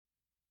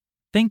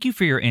Thank you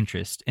for your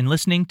interest in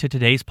listening to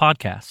today's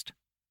podcast.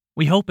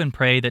 We hope and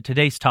pray that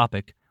today's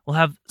topic will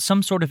have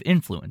some sort of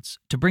influence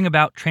to bring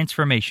about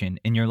transformation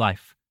in your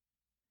life.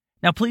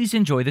 Now please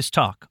enjoy this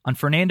talk on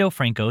Fernando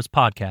Franco's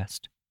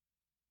podcast.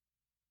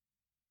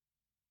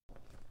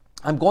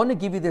 I'm going to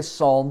give you this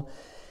psalm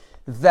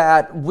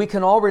that we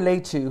can all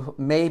relate to,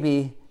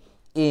 maybe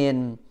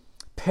in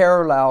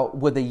parallel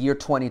with the year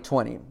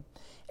 2020.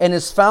 And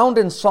is found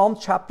in Psalm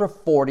chapter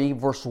 40,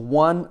 verse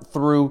 1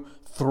 through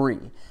 3.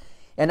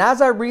 And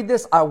as I read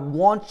this, I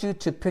want you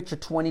to picture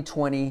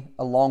 2020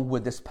 along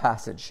with this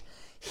passage.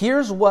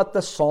 Here's what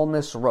the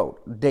psalmist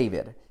wrote,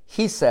 David.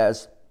 He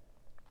says,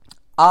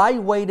 I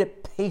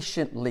waited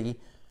patiently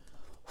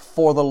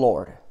for the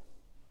Lord.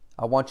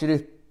 I want you to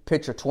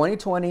picture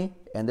 2020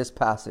 and this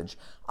passage.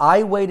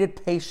 I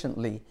waited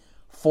patiently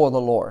for the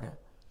Lord.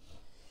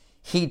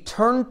 He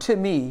turned to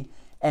me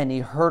and he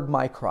heard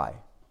my cry.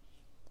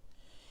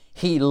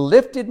 He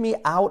lifted me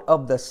out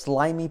of the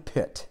slimy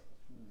pit,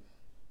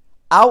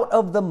 out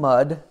of the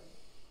mud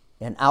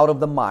and out of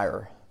the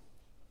mire.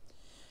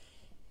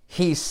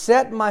 He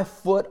set my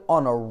foot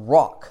on a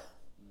rock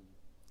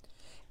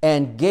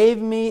and gave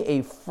me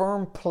a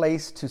firm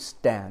place to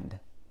stand.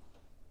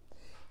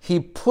 He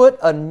put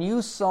a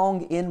new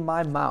song in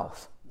my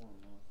mouth,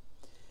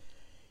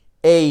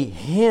 a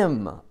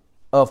hymn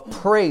of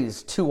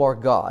praise to our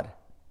God.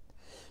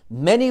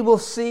 Many will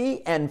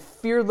see and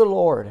fear the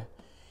Lord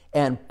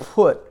and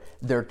put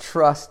their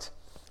trust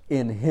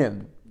in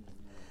Him.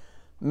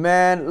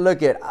 Man,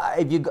 look at,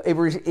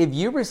 if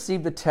you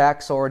received a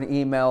text or an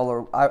email,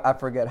 or I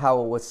forget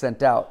how it was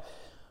sent out,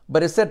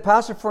 but it said,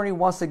 Pastor Fernie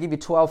wants to give you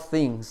 12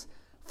 things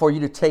for you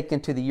to take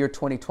into the year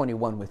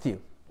 2021 with you.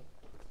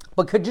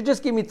 But could you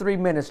just give me 3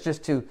 minutes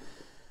just to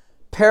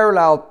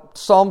parallel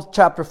Psalm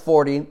chapter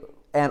 40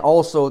 and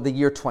also the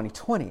year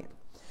 2020?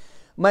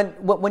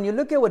 When you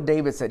look at what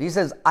David said, he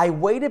says, I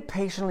waited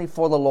patiently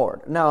for the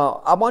Lord.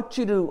 Now, I want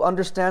you to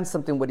understand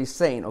something what he's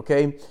saying,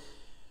 okay?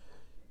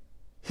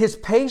 His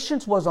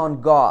patience was on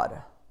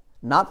God,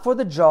 not for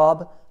the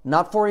job,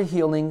 not for a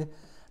healing,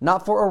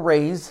 not for a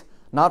raise,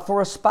 not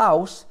for a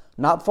spouse,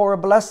 not for a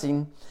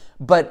blessing,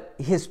 but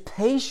his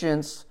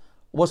patience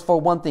was for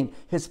one thing.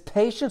 His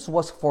patience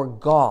was for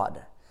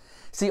God.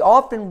 See,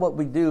 often what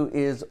we do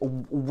is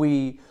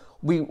we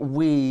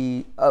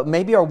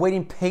maybe are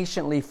waiting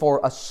patiently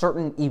for a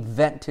certain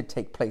event to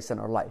take place in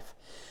our life.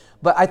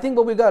 But I think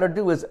what we got to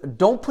do is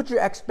don't put your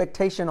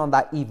expectation on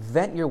that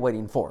event you're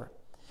waiting for.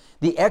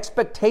 The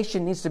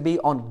expectation needs to be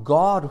on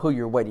God who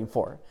you're waiting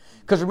for.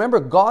 Because remember,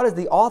 God is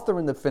the author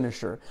and the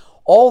finisher.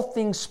 All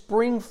things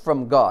spring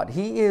from God.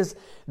 He is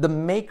the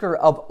maker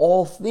of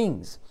all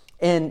things.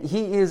 And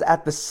He is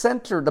at the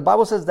center. The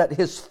Bible says that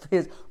His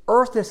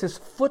earth is His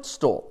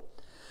footstool.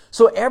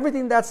 So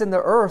everything that's in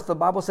the earth, the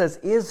Bible says,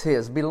 is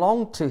His,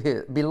 belong to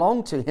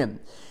Him.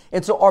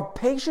 And so our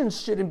patience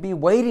shouldn't be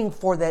waiting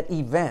for that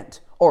event,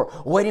 or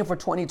waiting for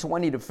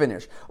 2020 to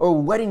finish, or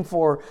waiting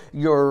for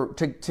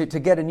to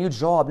get a new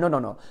job.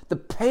 No. The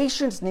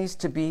patience needs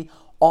to be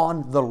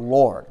on the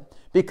Lord.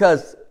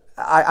 Because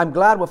I'm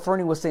glad what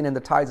Fernie was saying in the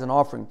tithes and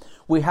offering.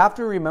 We have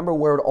to remember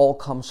where it all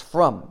comes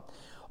from.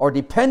 Our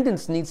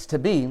dependence needs to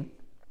be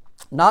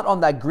not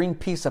on that green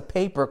piece of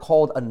paper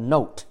called a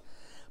note,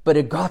 but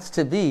it got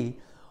to be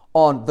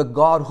on the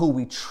God who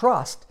we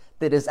trust,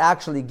 that is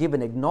actually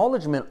given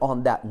acknowledgement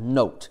on that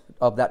note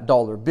of that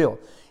dollar bill.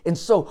 And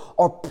so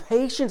our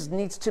patience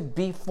needs to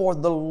be for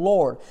the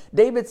Lord.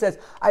 David says,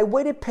 I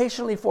waited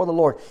patiently for the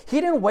Lord. He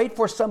didn't wait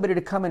for somebody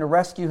to come and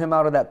rescue him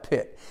out of that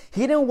pit.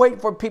 He didn't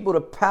wait for people to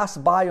pass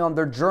by on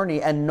their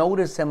journey and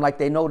notice him like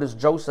they noticed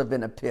Joseph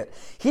in a pit.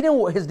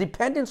 His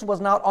dependence was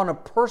not on a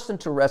person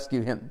to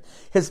rescue him.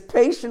 His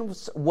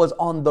patience was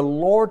on the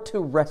Lord to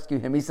rescue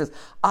him. He says,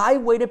 I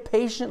waited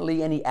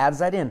patiently, and he adds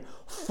that in,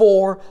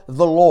 for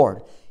the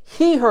Lord.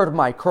 He heard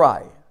my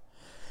cry.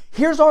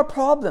 Here's our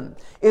problem,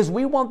 is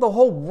we want the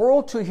whole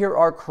world to hear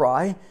our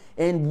cry,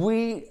 and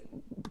we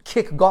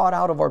kick God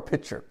out of our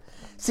picture.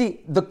 See,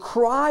 the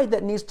cry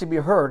that needs to be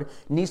heard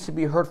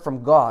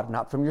from God,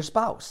 not from your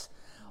spouse.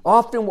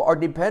 Often our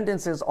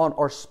dependence is on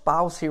our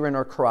spouse hearing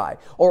our cry,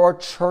 or our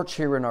church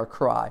hearing our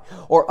cry,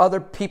 or other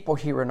people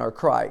hearing our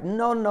cry.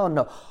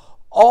 No.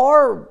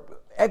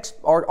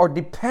 Our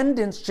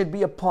dependence should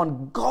be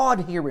upon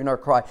God hearing our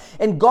cry.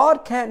 And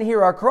God can't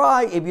hear our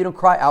cry if you don't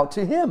cry out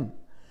to Him.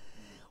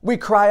 We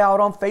cry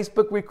out on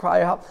Facebook, we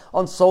cry out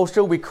on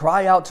social, we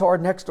cry out to our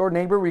next door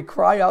neighbor, we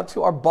cry out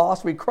to our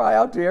boss, we cry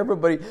out to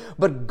everybody.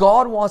 But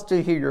God wants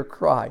to hear your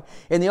cry.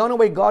 And the only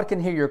way God can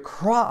hear your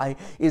cry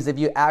is if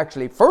you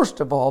actually,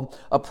 first of all,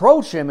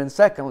 approach Him, and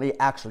secondly,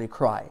 actually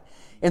cry.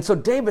 And so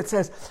David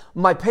says,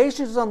 my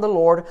patience is on the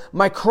Lord,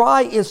 my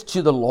cry is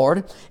to the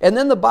Lord. And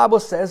then the Bible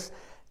says,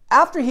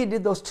 after he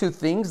did those two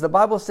things, the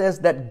Bible says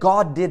that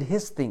God did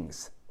His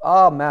things.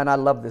 Oh man, I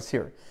love this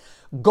here.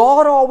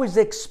 God always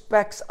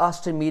expects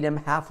us to meet Him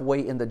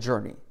halfway in the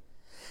journey.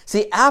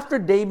 See, after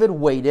David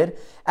waited,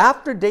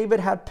 after David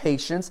had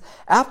patience,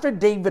 after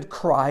David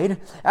cried,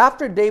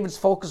 after David's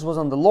focus was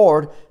on the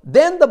Lord,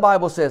 then the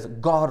Bible says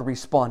God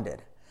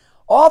responded.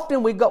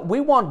 Often we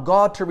want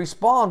God to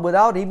respond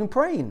without even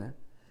praying.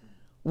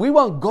 We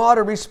want God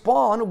to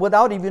respond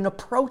without even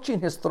approaching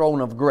His throne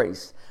of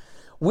grace.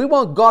 We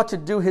want God to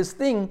do His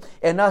thing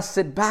and us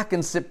sit back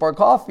and sip our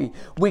coffee.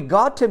 We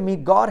got to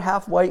meet God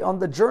halfway on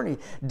the journey.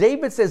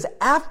 David says,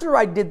 after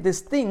I did these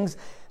things,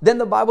 then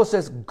the Bible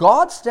says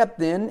God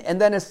stepped in, and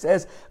then it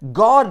says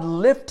God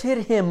lifted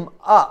him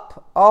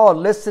up. Oh,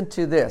 listen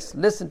to this.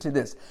 Listen to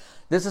this.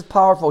 This is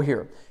powerful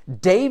here.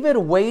 David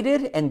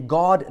waited and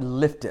God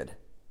lifted.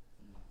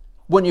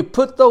 When you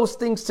put those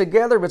things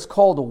together, it's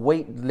called a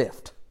weight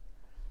lift.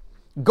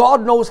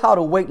 God knows how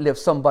to weight lift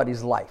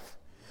somebody's life.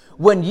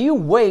 When you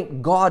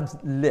wait,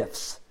 God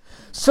lifts.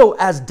 So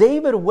as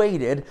David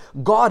waited,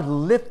 God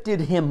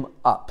lifted him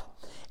up.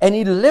 And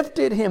He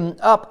lifted him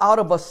up out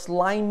of a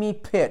slimy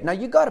pit. Now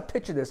you got to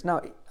picture this.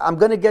 Now I'm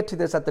going to get to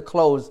this at the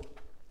close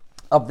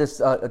of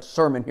this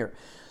sermon here.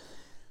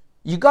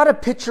 You got to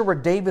picture where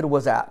David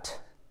was at.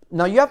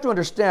 Now you have to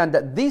understand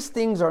that these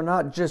things are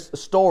not just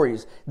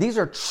stories. These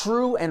are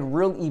true and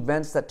real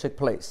events that took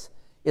place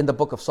in the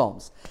book of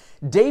Psalms.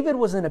 David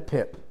was in a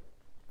pit.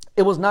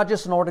 It was not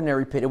just an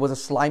ordinary pit. It was a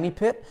slimy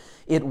pit.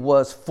 It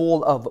was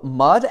full of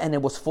mud and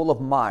it was full of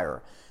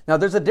mire. Now,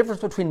 there's a difference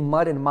between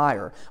mud and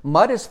mire.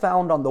 Mud is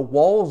found on the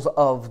walls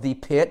of the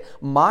pit.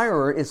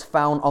 Mire is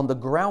found on the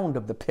ground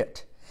of the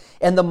pit.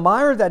 And the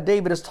mire that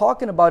David is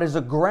talking about is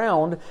a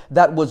ground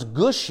that was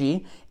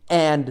gushy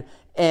and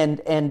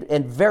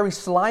very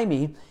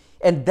slimy.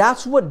 And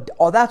that's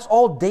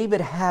all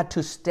David had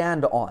to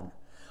stand on,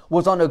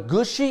 was on a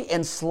gushy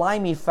and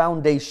slimy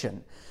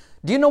foundation.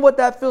 Do you know what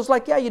that feels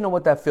like? Yeah, you know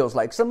what that feels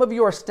like. Some of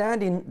you are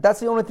standing,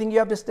 that's the only thing you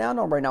have to stand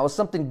on right now, is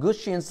something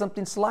gushy and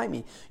something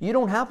slimy. You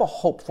don't have a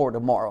hope for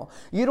tomorrow.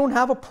 You don't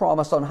have a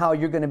promise on how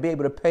you're going to be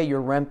able to pay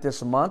your rent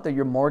this month or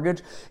your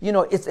mortgage. You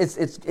know, it's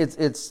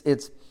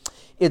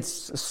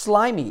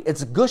slimy,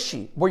 it's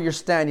gushy where you're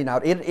standing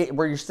out.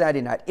 Where you're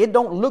standing at. It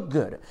don't look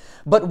good.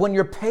 But when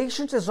your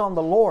patience is on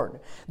the Lord,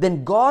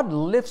 then God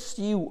lifts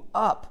you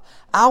up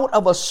out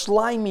of a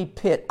slimy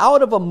pit,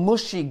 out of a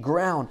mushy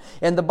ground.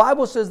 And the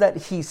Bible says that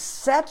He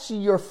sets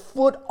your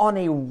foot on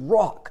a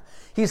rock.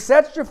 He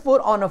sets your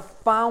foot on a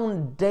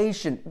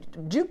foundation.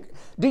 Do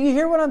you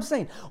hear what I'm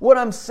saying? What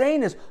I'm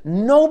saying is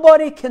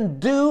nobody can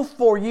do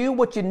for you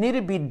what you need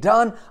to be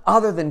done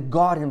other than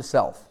God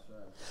Himself.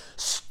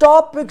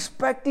 Stop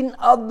expecting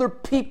other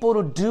people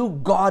to do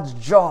God's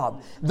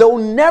job. They'll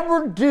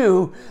never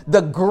do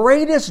the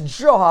greatest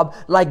job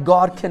like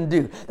God can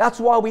do. That's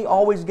why we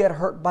always get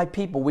hurt by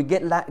people. We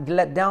get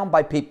let down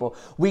by people.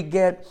 We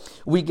get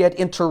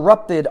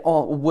interrupted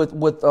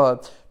with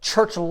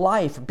church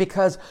life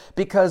because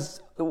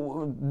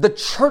the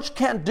church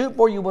can't do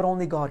for you what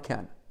only God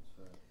can.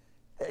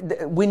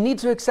 We need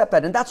to accept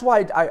that. And that's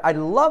why I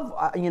love,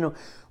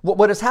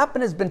 what has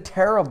happened has been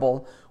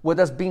terrible with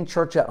us being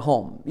church at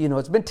home.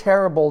 It's been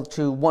terrible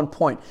to one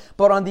point.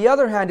 But on the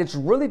other hand, it's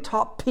really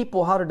taught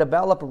people how to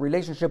develop a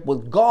relationship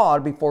with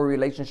God before a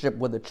relationship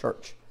with the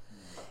church.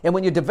 And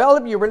when you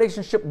develop your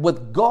relationship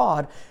with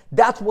God,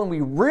 that's when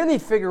we really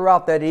figure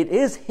out that it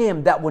is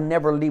Him that will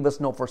never leave us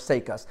nor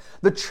forsake us.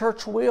 The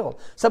church will.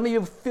 Some of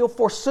you feel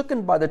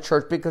forsaken by the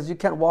church because you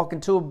can't walk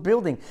into a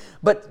building.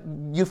 But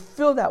you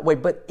feel that way.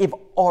 But if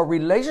our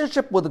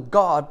relationship with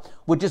God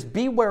would just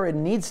be where it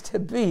needs to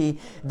be,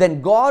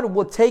 then God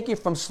will take you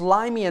from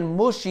slimy and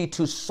mushy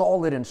to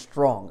solid and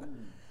strong.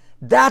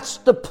 That's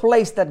the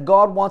place that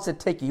God wants to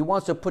take you. He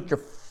wants to put your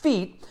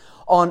feet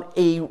on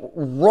a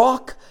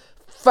rock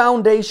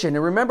foundation.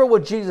 And remember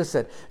what Jesus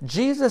said.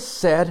 Jesus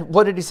said,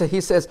 what did He say?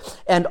 He says,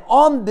 and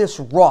on this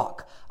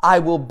rock I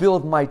will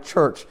build my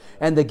church,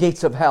 and the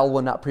gates of hell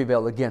will not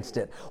prevail against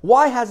it.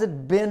 Why has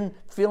it been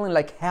feeling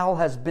like hell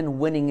has been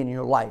winning in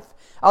your life?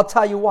 I'll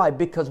tell you why.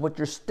 Because what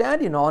you're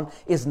standing on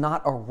is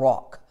not a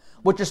rock.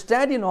 What you're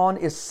standing on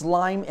is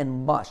slime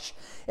and mush.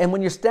 And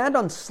when you stand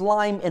on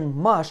slime and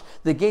mush,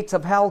 the gates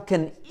of hell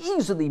can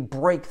easily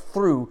break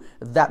through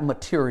that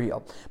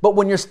material. But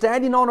when you're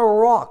standing on a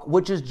rock,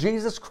 which is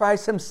Jesus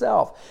Christ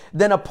Himself,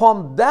 then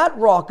upon that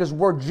rock is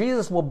where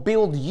Jesus will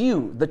build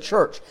you, the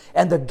church,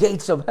 and the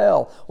gates of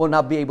hell will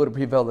not be able to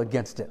prevail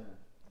against it.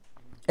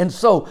 And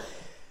so,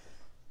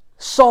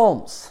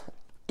 Psalms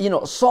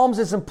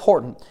is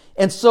important.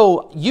 And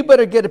so you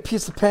better get a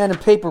piece of pen and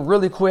paper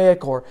really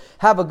quick, or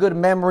have a good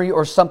memory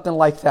or something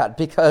like that,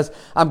 because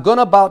I'm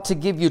about to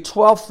give you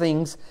 12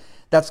 things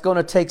that's going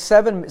to take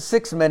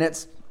 6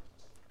 minutes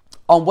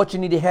on what you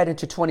need to head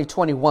into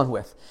 2021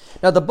 with.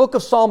 Now, the book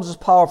of Psalms is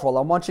powerful.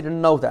 I want you to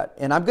know that.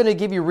 And I'm going to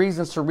give you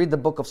reasons to read the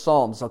book of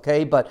Psalms,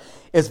 okay? But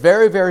it's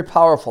very, very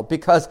powerful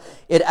because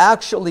it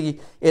actually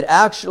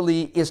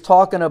is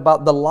talking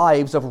about the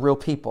lives of real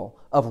people,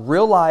 of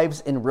real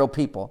lives and real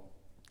people.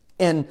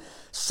 And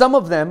some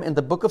of them in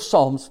the book of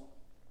Psalms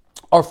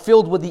are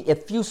filled with the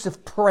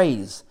effusive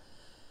praise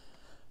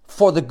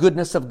for the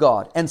goodness of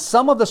God. And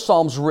some of the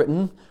Psalms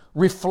written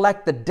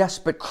reflect the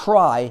desperate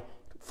cry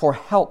for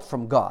help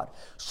from God.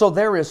 So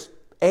there is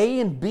A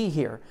and B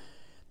here.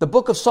 The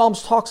book of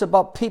Psalms talks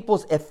about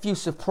people's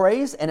effusive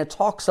praise, and it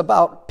talks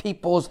about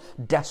people's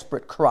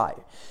desperate cry.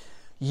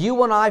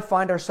 You and I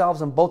find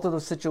ourselves in both of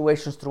those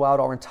situations throughout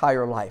our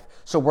entire life.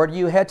 So where do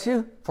you head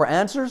to for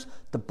answers?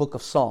 The book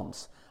of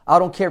Psalms. I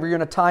don't care if you're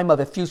in a time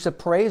of effusive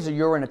praise or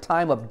you're in a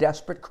time of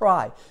desperate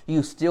cry.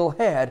 You still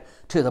head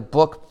to the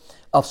book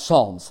of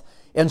Psalms.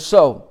 And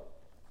so,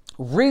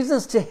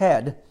 reasons to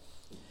head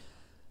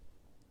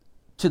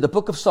to the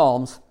book of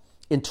Psalms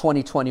in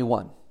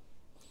 2021.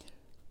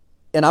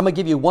 And I'm going to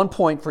give you 1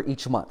 point for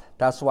each month.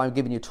 That's why I'm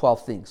giving you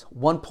 12 things.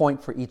 1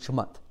 point for each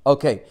month.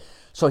 Okay,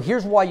 so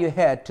here's why you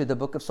head to the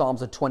book of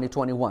Psalms in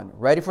 2021.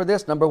 Ready for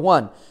this? Number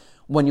 1,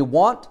 when you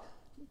want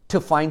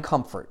to find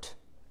comfort.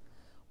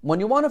 When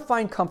you want to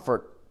find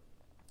comfort,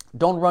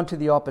 don't run to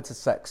the opposite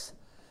sex.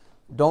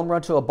 Don't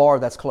run to a bar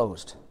that's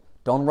closed.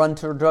 Don't run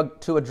to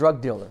a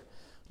drug dealer.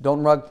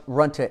 Don't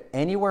run to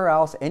anywhere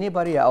else,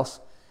 anybody else.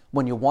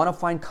 When you want to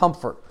find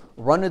comfort,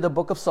 run to the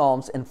book of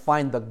Psalms and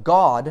find the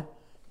God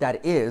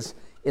that is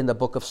in the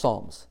book of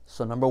Psalms.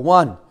 So number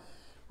 1,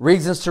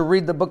 reasons to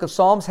read the book of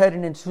Psalms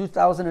heading into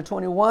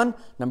 2021.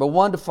 Number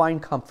 1, to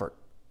find comfort.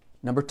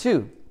 Number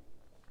 2,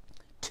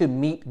 to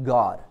meet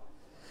God.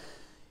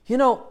 You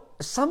know,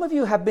 some of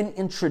you have been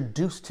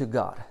introduced to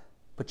God,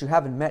 but you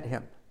haven't met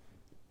Him.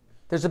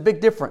 There's a big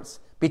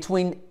difference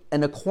between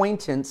an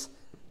acquaintance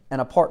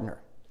and a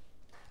partner.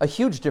 A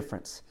huge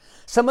difference.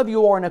 Some of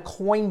you are an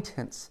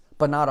acquaintance,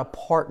 but not a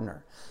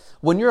partner.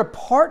 When you're a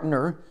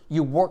partner,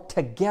 you work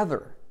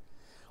together.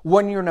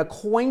 When you're an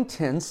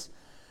acquaintance,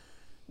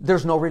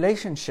 there's no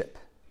relationship.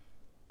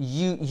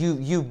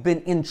 You've been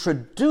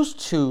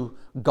introduced to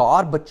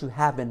God, but you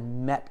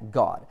haven't met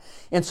God.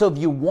 And so if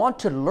you want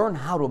to learn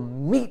how to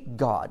meet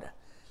God,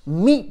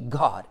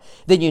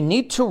 then you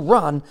need to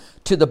run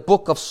to the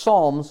book of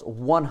Psalms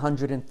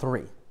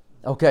 103.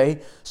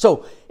 Okay?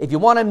 So if you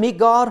want to meet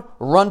God,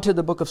 run to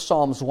the book of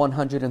Psalms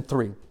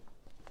 103.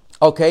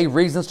 Okay,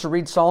 reasons to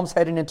read Psalms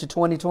heading into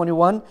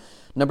 2021.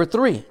 Number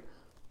 3,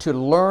 to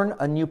learn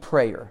a new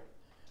prayer.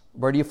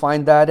 Where do you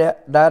find that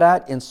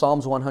at? In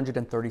Psalms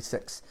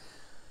 136.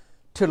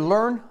 To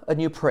learn a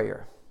new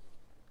prayer.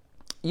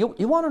 You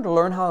wanted to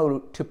learn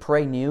how to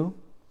pray new?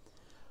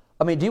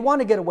 I mean, do you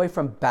want to get away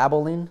from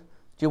babbling?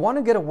 Do you want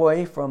to get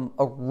away from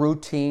a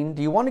routine?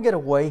 Do you want to get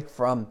away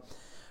from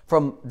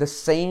the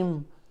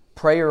same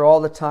prayer all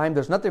the time?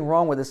 There's nothing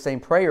wrong with the same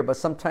prayer, but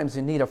sometimes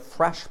you need a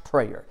fresh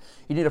prayer.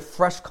 You need a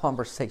fresh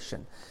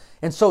conversation.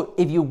 And so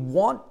if you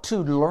want to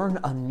learn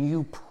a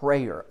new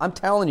prayer, I'm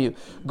telling you,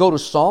 go to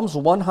Psalms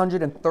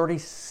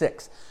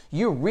 136.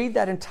 You read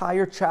that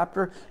entire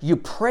chapter, you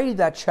pray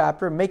that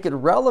chapter, make it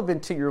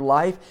relevant to your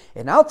life,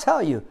 and I'll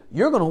tell you,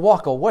 you're going to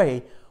walk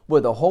away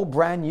with a whole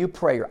brand new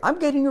prayer. I'm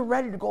getting you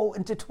ready to go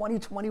into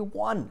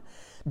 2021.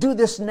 Do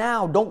this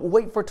now. Don't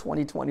wait for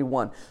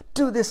 2021.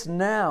 Do this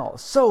now.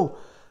 So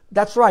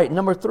that's right.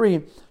 Number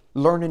 3,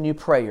 learn a new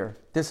prayer.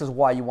 This is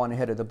why you want to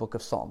head to the book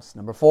of Psalms.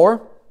 Number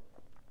 4,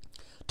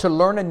 to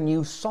learn a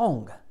new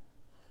song.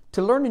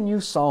 To learn a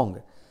new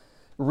song,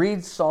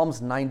 read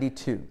Psalms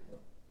 92.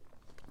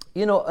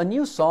 You know, a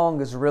new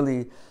song is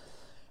really,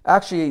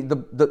 actually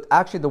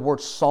the word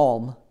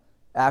psalm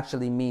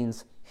actually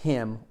means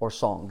hymn or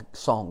song.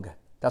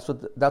 That's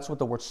what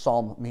the word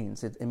psalm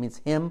means. It means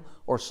hymn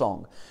or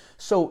song.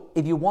 So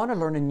if you want to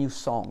learn a new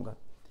song,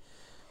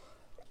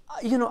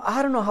 you know,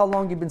 I don't know how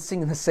long you've been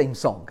singing the same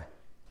song.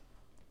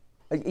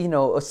 You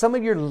know, some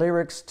of your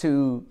lyrics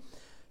to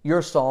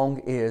your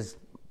song is,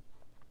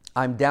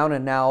 I'm down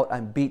and out,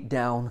 I'm beat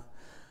down,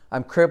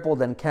 I'm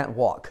crippled and can't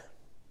walk.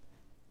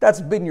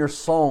 That's been your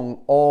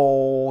song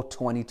all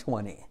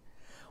 2020.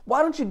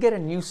 Why don't you get a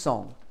new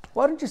song?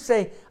 Why don't you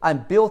say, I'm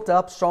built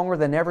up, stronger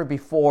than ever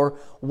before,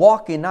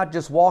 walking, not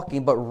just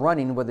walking, but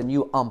running with a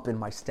new in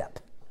my step?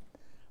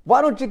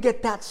 Why don't you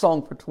get that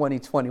song for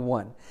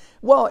 2021?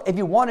 Well, if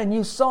you want a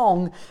new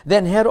song,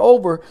 then head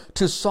over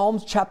to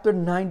Psalms chapter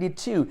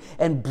 92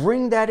 and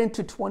bring that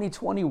into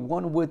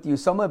 2021 with you.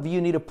 Some of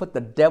you need to put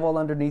the devil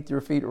underneath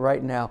your feet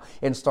right now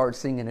and start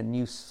singing a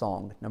new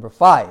song. Number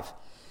 5,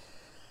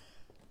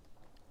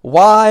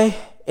 why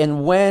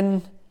and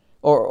when,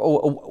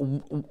 or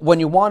when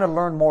you want to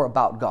learn more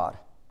about God.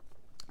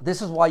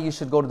 This is why you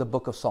should go to the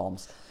book of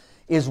Psalms,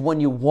 is when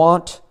you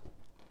want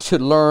to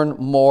learn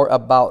more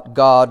about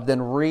God, then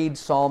read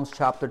Psalms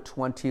chapter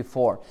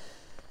 24.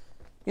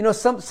 You know,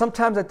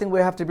 sometimes I think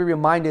we have to be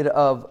reminded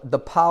of the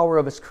power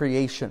of His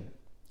creation.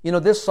 You know,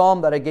 this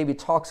psalm that I gave you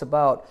talks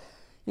about,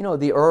 you know,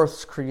 the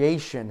earth's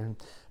creation.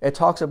 It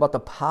talks about the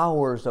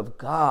powers of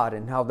God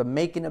and how the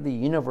making of the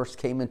universe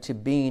came into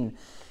being.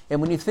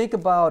 And when you think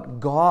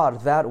about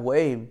God that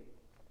way,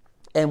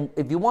 and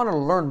if you want to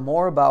learn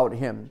more about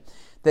Him,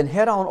 then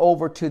head on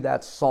over to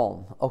that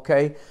psalm,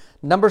 okay?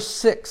 Number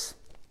 6,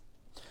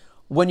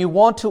 when you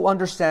want to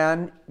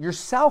understand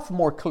yourself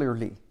more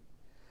clearly.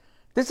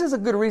 This is a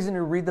good reason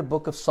to read the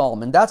book of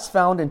Psalm, and that's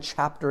found in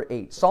chapter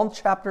 8. Psalm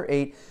chapter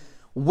 8,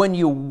 when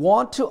you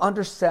want to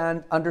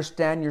understand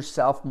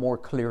yourself more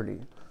clearly.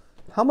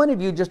 How many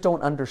of you just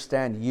don't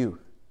understand you?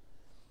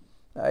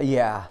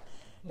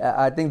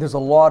 I think there's a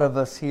lot of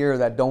us here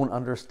that don't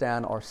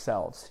understand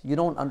ourselves. You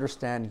don't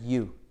understand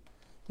you.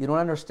 You don't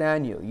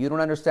understand you. You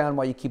don't understand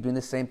why you keep doing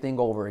the same thing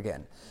over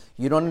again.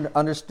 You don't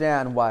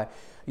understand why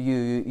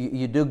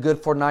you do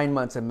good for 9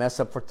 months and mess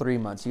up for 3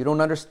 months. You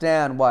don't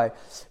understand why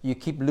you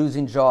keep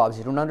losing jobs.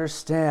 You don't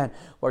understand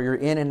why you're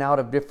in and out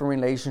of different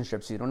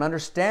relationships. You don't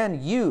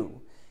understand you.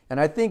 And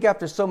I think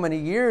after so many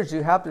years,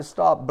 you have to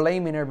stop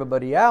blaming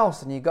everybody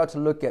else and you got to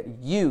look at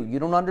you. You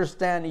don't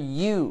understand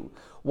you.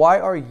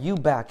 Why are you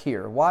back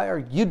here? Why are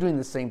you doing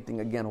the same thing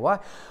again? Why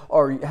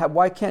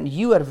can't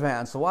you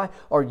advance? Why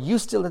are you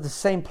still at the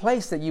same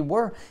place that you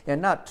were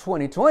in not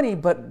 2020,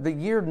 but the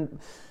year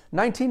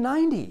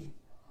 1990,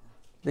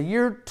 the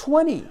year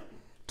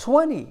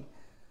 2020?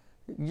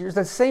 You're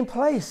the same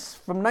place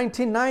from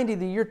 1990 to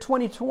the year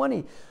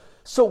 2020.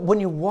 So when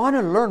you want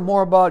to learn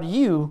more about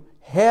you,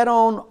 head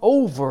on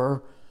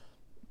over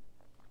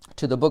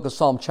to the book of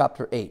Psalm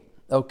chapter 8.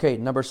 Okay,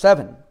 number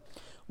 7.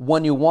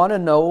 When you want to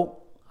know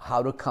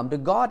how to come to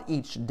God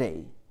each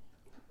day.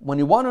 When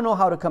you want to know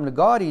how to come to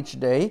God each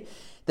day,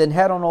 then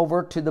head on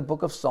over to the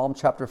book of Psalm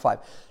chapter 5.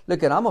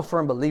 Look, I'm a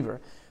firm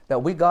believer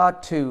that we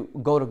got to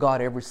go to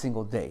God every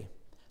single day.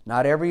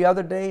 Not every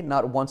other day,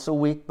 not once a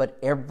week, but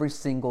every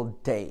single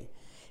day.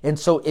 And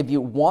so if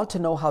you want to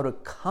know how to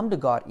come to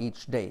God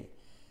each day,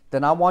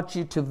 then I want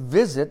you to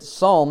visit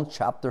Psalm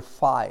chapter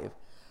 5.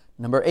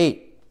 Number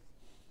 8.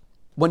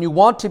 When you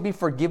want to be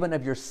forgiven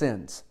of your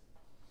sins,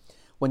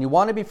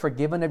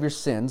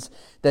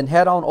 then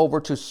head on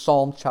over to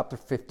Psalm chapter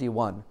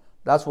 51.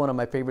 That's one of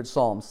my favorite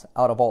Psalms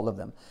out of all of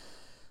them.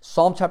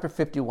 Psalm chapter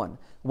 51.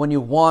 When you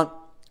want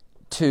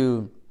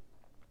to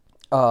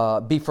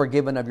be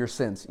forgiven of your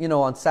sins.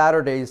 On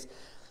Saturdays,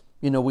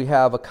 we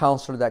have a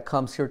counselor that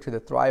comes here to the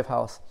Thrive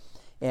House,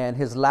 and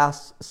his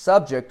last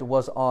subject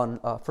was on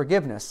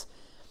forgiveness.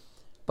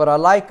 But I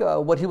like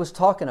what he was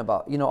talking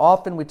about.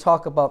 Often we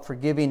talk about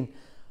forgiving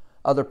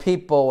other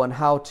people and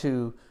how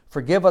to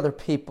forgive other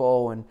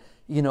people, and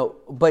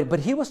but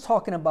he was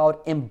talking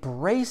about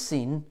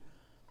embracing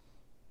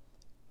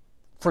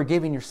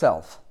forgiving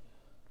yourself,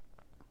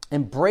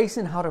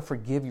 embracing how to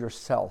forgive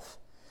yourself.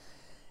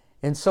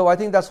 And so I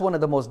think that's one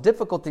of the most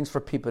difficult things for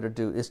people to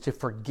do, is to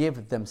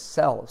forgive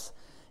themselves.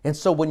 And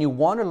so when you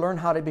want to learn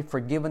how to be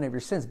forgiven of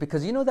your sins,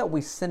 because you know that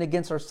we sin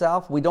against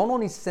ourselves, we don't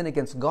only sin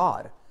against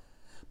God,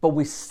 but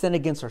we sin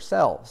against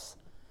ourselves.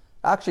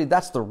 Actually,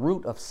 that's the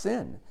root of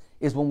sin,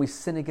 is when we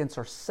sin against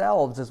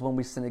ourselves, is when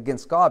we sin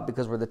against God,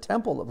 because we're the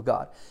temple of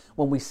God.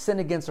 When we sin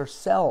against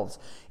ourselves.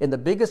 And the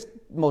biggest,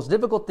 most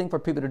difficult thing for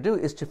people to do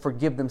is to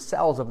forgive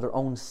themselves of their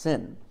own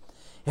sin.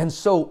 And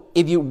so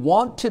if you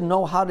want to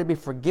know how to be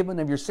forgiven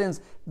of your sins,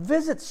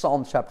 visit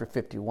Psalm chapter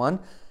 51.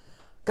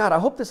 God, I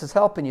hope this is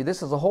helping you.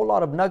 This is a whole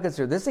lot of nuggets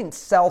here. This ain't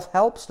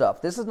self-help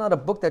stuff. This is not a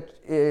book that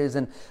is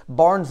in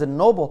Barnes &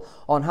 Noble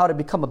on how to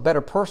become a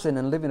better person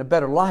and living a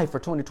better life for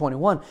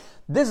 2021.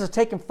 This is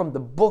taken from the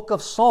book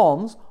of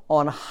Psalms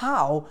on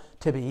how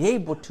to be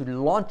able to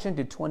launch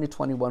into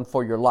 2021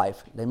 for your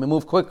life. Let me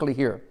move quickly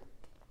here.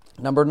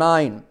 Number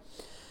 9.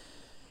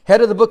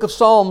 Head of the book of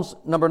Psalms,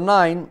 number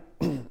 9,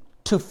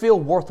 to feel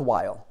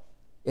worthwhile.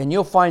 And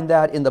you'll find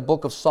that in the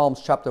book of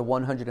Psalms chapter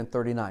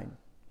 139.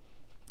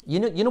 You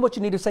know what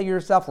you need to say to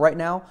yourself right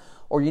now?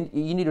 Or you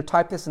need to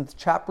type this in the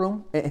chat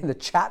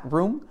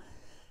room.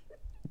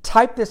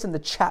 Type this in the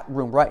chat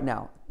room right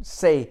now.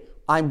 Say,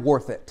 I'm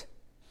worth it.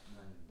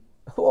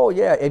 Oh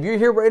yeah, if you're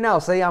here right now,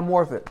 say I'm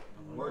worth it.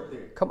 I'm worth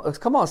it.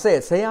 Come on, say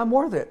it. Say I'm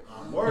worth it.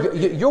 I'm worth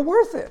it. You're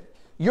worth it.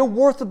 You're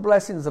worth the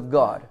blessings of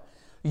God.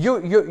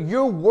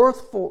 You're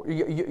worth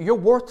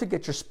to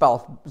get your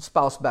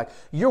spouse back.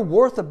 You're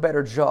worth a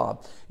better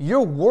job.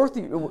 You're worth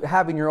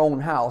having your own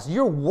house.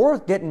 You're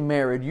worth getting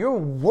married. You're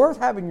worth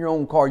having your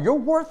own car. You're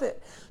worth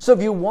it. So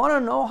if you want to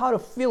know how to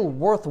feel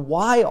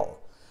worthwhile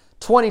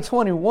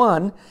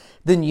 2021,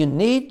 then you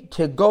need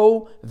to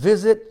go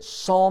visit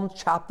Psalm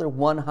chapter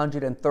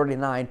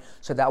 139,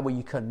 so that way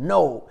you can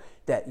know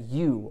that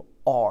you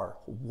are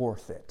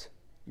worth it.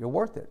 You're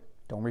worth it.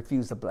 Don't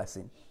refuse the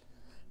blessing.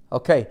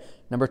 Okay,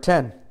 number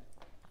 10.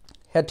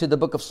 Head to the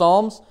book of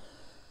Psalms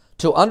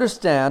to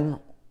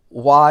understand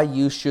why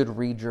you should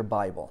read your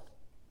Bible.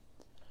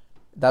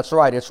 That's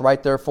right, it's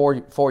right there for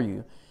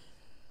you.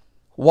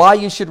 Why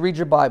you should read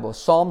your Bible.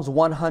 Psalms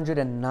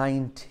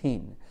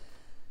 119.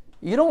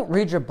 You don't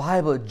read your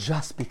Bible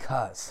just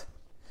because.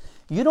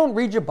 You don't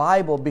read your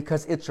Bible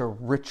because it's a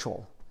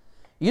ritual.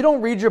 You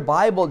don't read your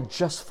Bible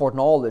just for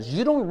knowledge.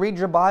 You don't read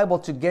your Bible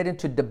to get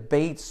into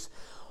debates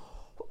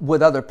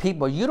with other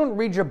people. You don't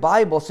read your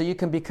Bible so you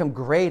can become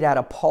great at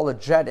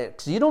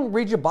apologetics. You don't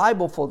read your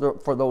Bible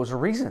for those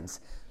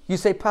reasons. You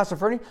say, Pastor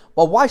Fernie,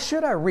 well, why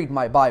should I read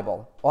my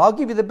Bible? Well, I'll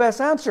give you the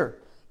best answer.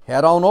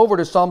 Head on over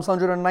to Psalms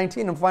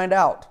 119 and find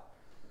out.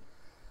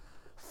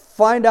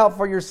 Find out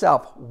for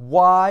yourself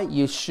why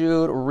you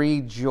should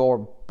read your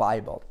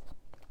Bible.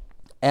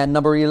 And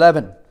number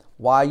 11,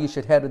 why you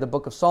should head to the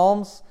book of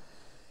Psalms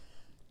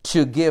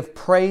to give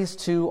praise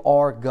to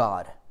our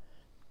God.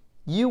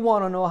 You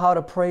want to know how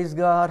to praise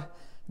God?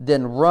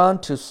 Then run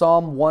to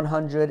Psalm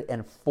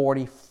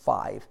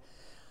 145.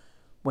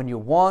 When you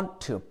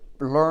want to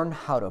learn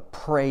how to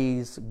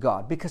praise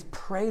God. Because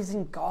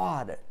praising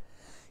God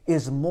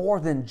is more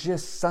than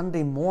just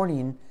Sunday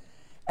morning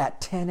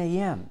at 10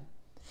 a.m.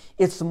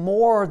 It's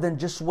more than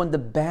just when the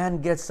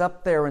band gets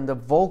up there and the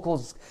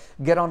vocals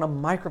get on a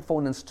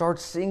microphone and start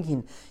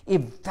singing.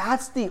 If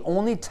that's the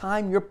only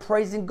time you're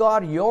praising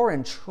God, you're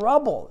in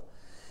trouble.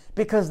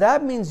 Because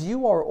that means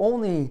you are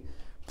only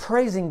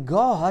praising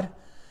God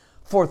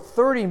for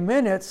 30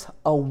 minutes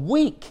a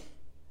week.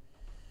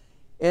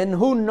 And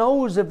who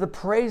knows if the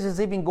praise is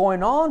even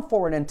going on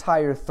for an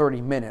entire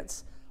 30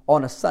 minutes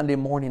on a Sunday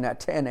morning at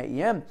 10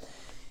 a.m.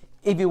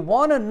 If you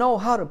want to know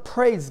how to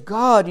praise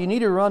God, you need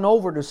to run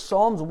over to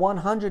Psalms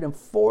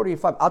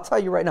 145. I'll tell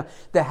you right now,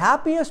 the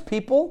happiest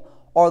people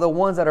are the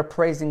ones that are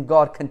praising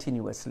God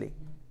continuously.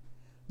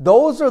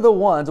 Those are the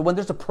ones, when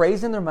there's a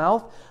praise in their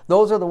mouth,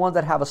 those are the ones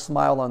that have a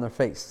smile on their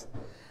face.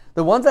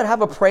 The ones that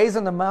have a praise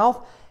in their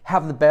mouth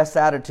have the best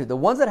attitude. The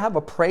ones that have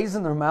a praise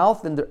in their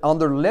mouth and on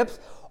their lips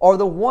are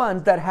the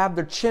ones that have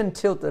their chin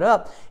tilted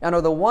up and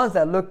are the ones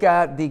that look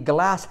at the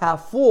glass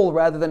half full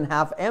rather than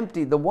half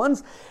empty. The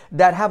ones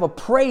that have a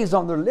praise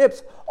on their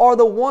lips are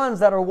the ones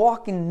that are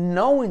walking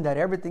knowing that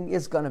everything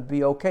is going to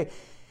be okay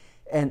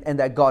and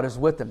that God is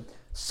with them.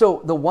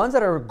 So the ones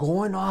that are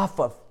going off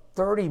of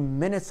 30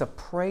 minutes of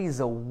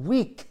praise a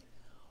week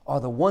are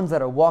the ones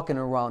that are walking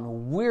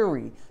around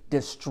weary,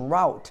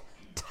 distraught,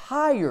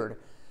 tired,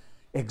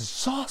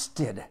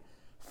 exhausted,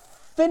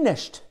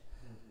 finished,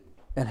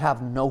 and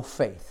have no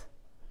faith.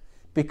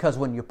 Because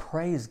when you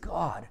praise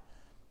God,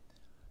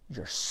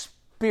 your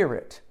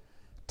spirit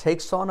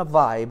takes on a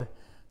vibe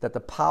that the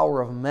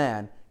power of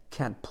man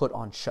can't put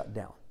on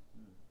shutdown.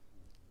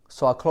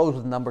 So I'll close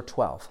with number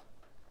 12.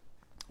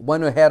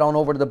 When we head on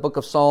over to the book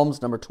of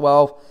Psalms, number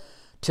 12,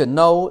 to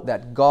know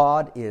that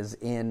God is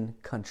in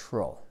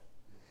control.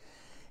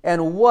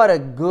 And what a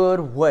good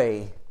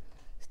way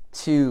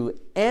to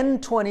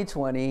end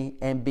 2020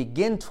 and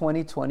begin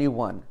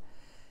 2021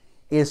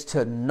 is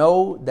to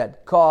know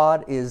that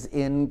God is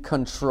in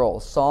control.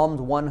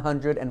 Psalms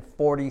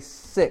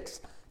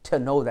 146, to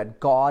know that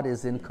God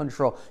is in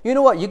control. You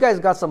know what? You guys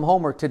got some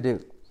homework to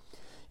do.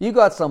 You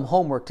got some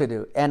homework to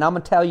do. And I'm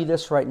going to tell you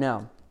this right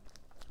now.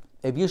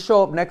 If you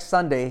show up next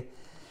Sunday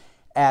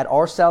at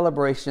our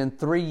celebration,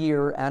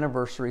 3-year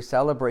anniversary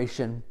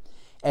celebration,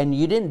 and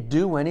you didn't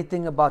do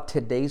anything about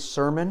today's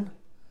sermon,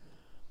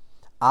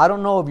 I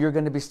don't know if you're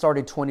going to be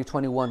starting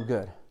 2021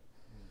 good.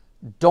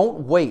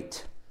 Don't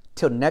wait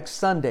till next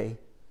Sunday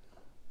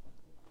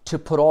to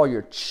put all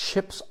your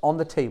chips on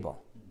the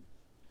table.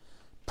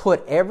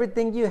 Put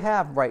everything you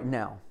have right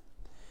now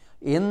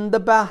in the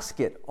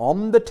basket,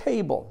 on the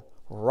table,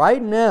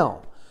 right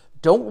now.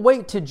 Don't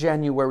wait till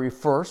January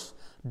 1st.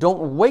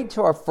 Don't wait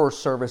till our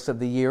first service of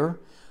the year.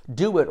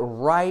 Do it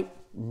right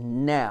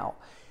now.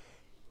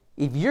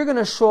 If you're going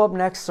to show up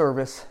next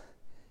service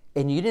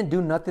and you didn't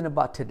do nothing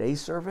about today's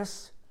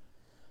service,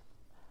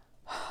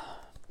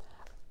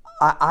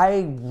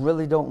 I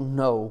really don't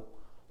know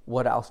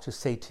what else to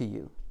say to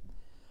you.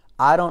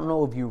 I don't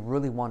know if you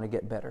really want to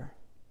get better.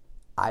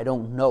 I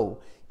don't know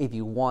if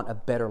you want a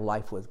better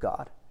life with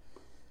God.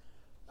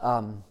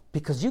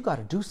 Because you got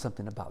to do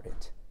something about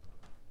it.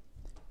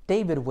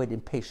 David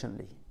waited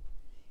patiently.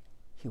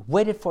 He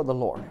waited for the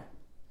Lord.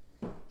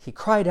 He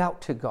cried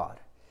out to God.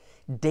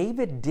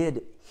 David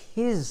did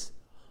his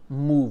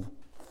move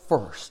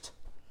first.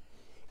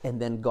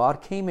 And then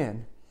God came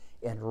in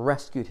and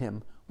rescued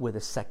him with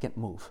a second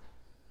move.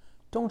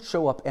 Don't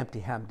show up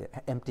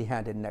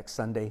empty-handed next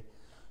Sunday.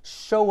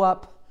 Show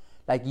up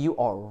like you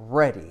are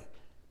ready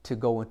to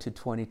go into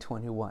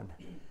 2021.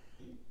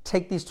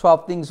 Take these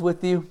 12 things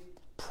with you,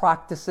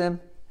 practice them,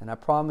 and I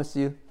promise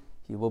you,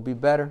 you will be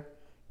better.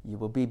 You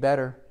will be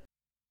better.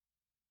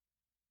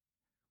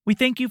 We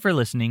thank you for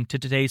listening to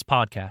today's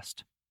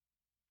podcast.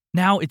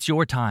 Now it's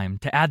your time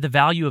to add the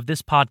value of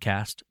this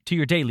podcast to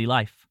your daily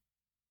life.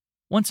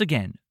 Once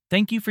again,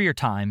 thank you for your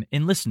time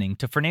in listening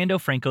to Fernando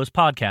Franco's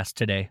podcast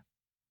today.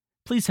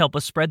 Please help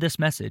us spread this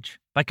message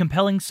by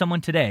compelling someone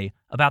today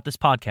about this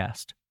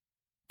podcast.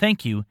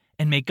 Thank you,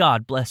 and may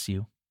God bless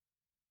you.